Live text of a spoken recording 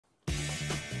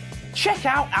Check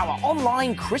out our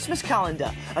online Christmas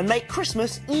calendar and make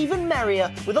Christmas even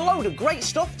merrier with a load of great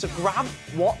stuff to grab,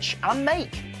 watch and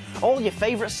make. All your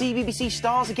favourite CBBC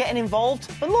stars are getting involved,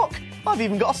 and look, I've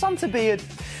even got a Santa beard.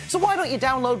 So why don't you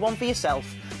download one for yourself?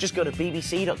 Just go to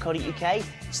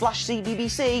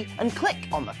bbc.co.uk/CBBC and click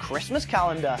on the Christmas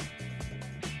calendar.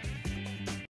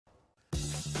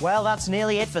 Well, that's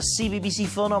nearly it for CBBC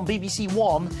Fun on BBC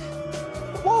One.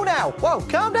 Whoa now, whoa,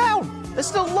 calm down. There's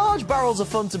still large barrels of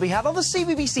fun to be had on the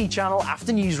CBBC channel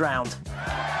after News Round.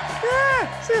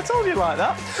 Yeah, see, I told you like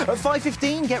that. At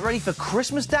 5:15, get ready for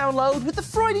Christmas Download with the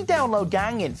Friday Download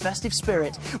gang in festive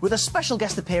spirit, with a special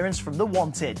guest appearance from The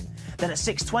Wanted. Then at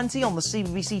 6:20 on the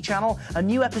CBBC channel, a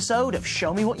new episode of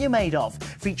Show Me What You're Made Of,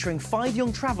 featuring 5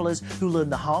 young travellers who learn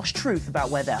the harsh truth about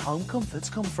where their home comforts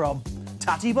come from.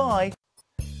 Tatty bye.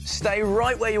 Stay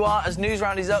right where you are as News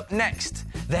Round is up next.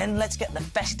 Then let's get the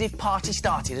festive party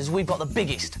started as we've got the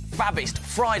biggest, fabbest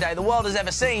Friday the world has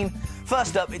ever seen.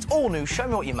 First up, it's all new Show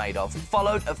Me What You're Made Of,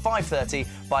 followed at 5:30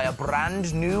 by a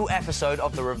brand new episode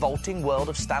of The Revolting World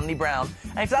of Stanley Brown.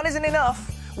 And if that isn't enough,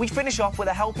 we finish off with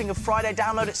a helping of Friday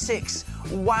Download at 6.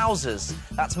 Wowzers.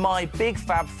 That's my Big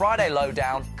Fab Friday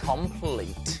Lowdown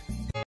complete.